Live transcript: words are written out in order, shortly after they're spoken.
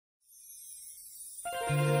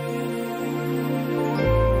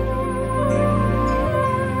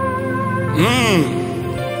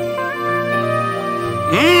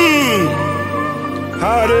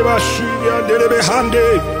Harebashia delebehande.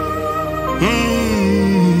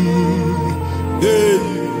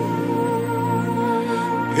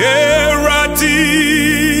 Erati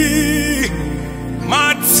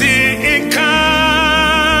mati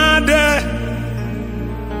inkade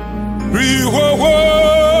rihoho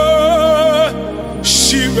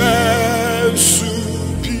shive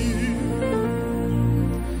supi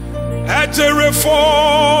eterefo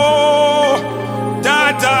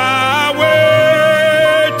dada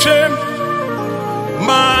wechem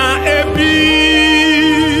ma ebi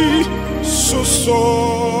suso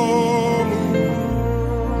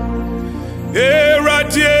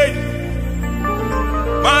Eradie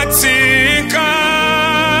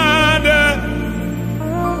Matinkade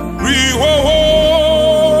Rihoho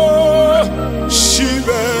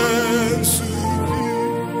Shivensupi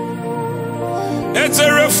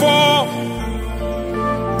Eterefo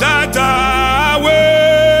Dada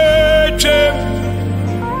Weche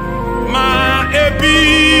Ma Ebi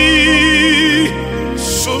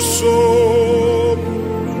Soso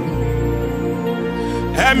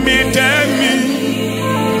Me Dem Yi,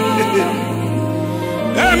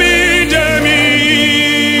 Me Dem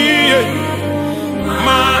Yi,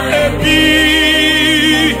 ma ebi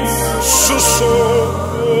suso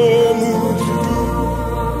mudu.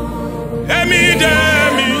 Me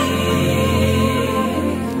Dem Yi,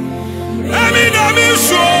 Me Dem Yi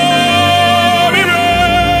so mire,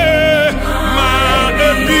 ma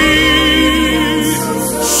ebi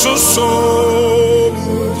suso.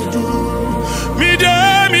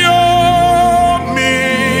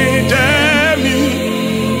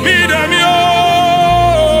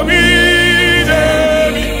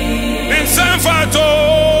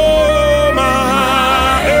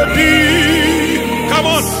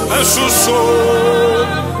 So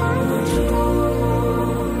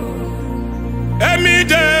Me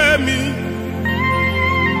Dem Yi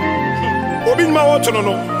Obi ma want to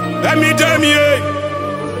know Me Dem Yi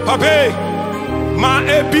Papa ma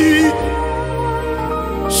ebi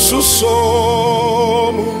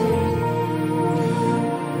suso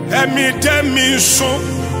Me Dem Yi so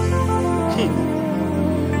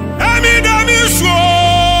Me Dem Yi so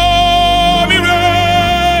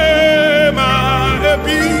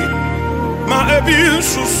ma ebi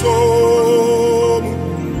suso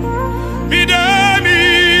Me Dem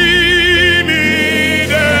Yi, Me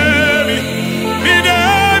Dem Yi, Me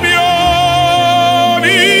Dem Yi, oh,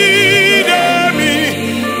 Me Dem Yi,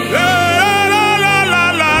 la la la la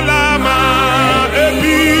la la,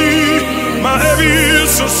 ma ebi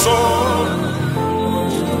suso.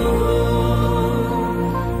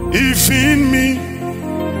 If in me,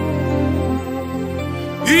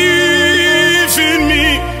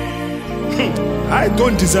 I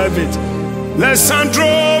don't deserve it. Let some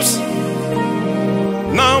drops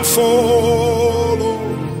now follow.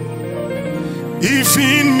 If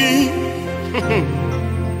in me,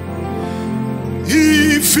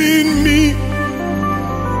 if in me,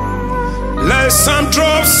 let some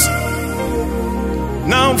drops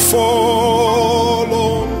now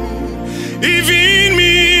follow. If in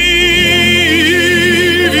me,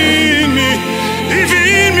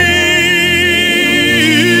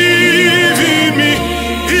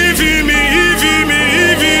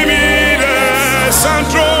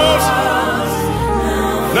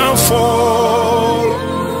 now fall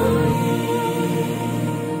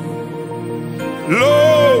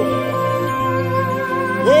low,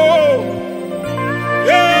 oh,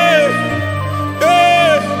 yeah,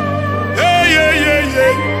 yeah, yeah, yeah, yeah,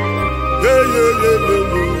 yeah, yeah, yeah,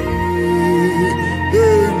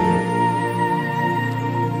 yeah.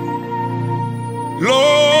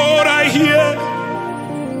 Lord, I hear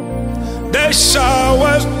the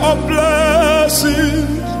showers of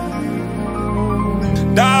blessings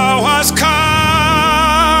Thou hast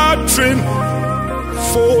scattering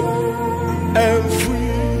forth and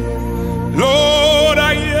free. Lord,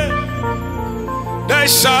 I hear the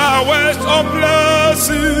showers of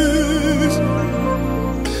blessings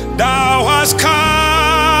Thou hast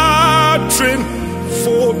scattering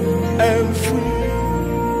forth and free.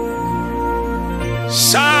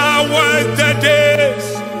 Shower the days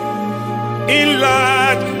in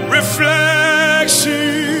light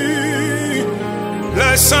reflection.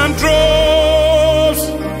 Let some drops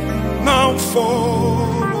now fall.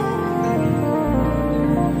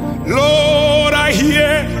 Lord, I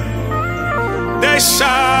hear the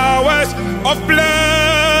showers of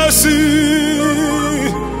blessing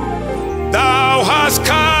Thou hast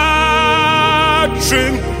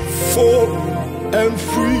scattering forth and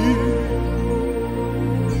free.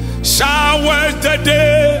 Showers the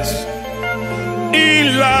days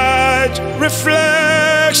in large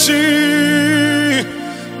reflection,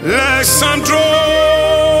 like some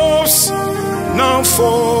drops now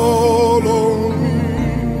follow me.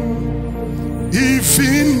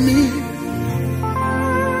 Even me,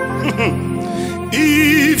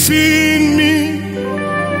 even me,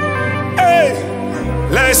 hey,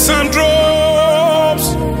 like some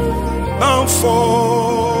drops now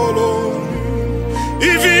follow me.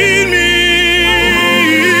 Even me,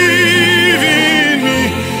 even me,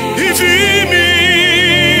 even me.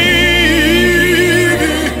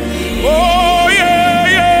 Oh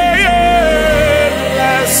yeah, yeah, yeah.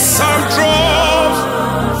 Like some drops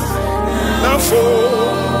now fall.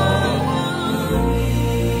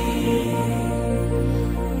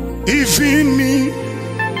 Even me,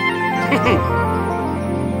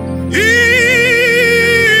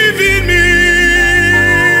 even me,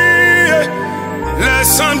 let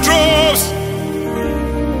some drops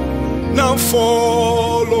now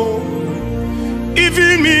follow.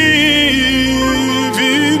 Even me,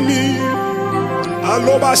 even me,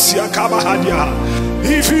 aloba siakaba hadia.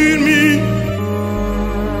 Even me,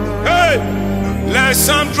 hey, let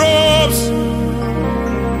some drops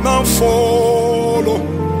now follow.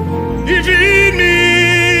 Even me,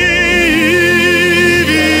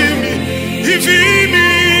 even me, even me,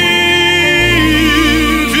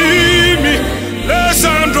 even me.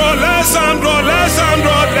 Lesandro, Lesandro,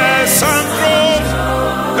 Lesandro, Lesandro.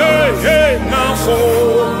 Hey, hey, now for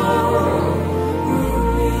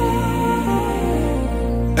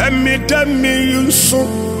Me Dem Yi so.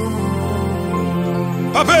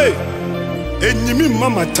 Papa, enyimi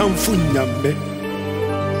mama tamfu nyame.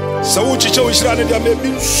 Sawu chiche wishira ne dia me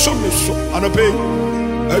bi so me so anope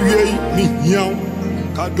awie mi hiaw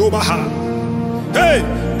kadoba ha. Hey,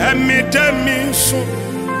 Me Dem Yi so.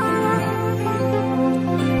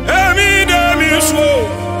 Me Dem Yi so.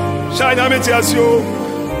 Shanya me tiasio.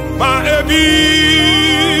 Ma ebi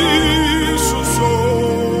so so.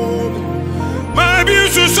 Ma ebi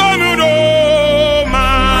so so me do. Ma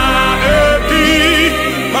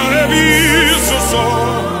ebi so so.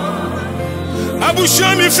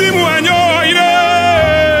 Abushami fimu anyo ire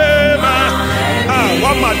ma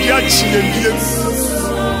wama dia chiyendie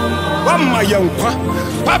wama yankwa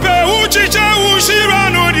papa uchiche ushira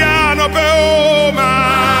no dia no pe o ma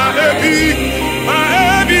ebi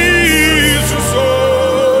suso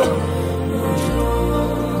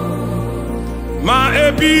ma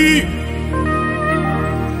ebi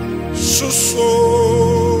suso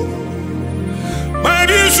ma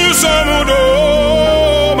ebi suso mudo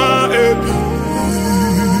ma ebi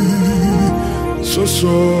so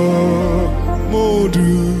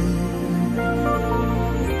modu.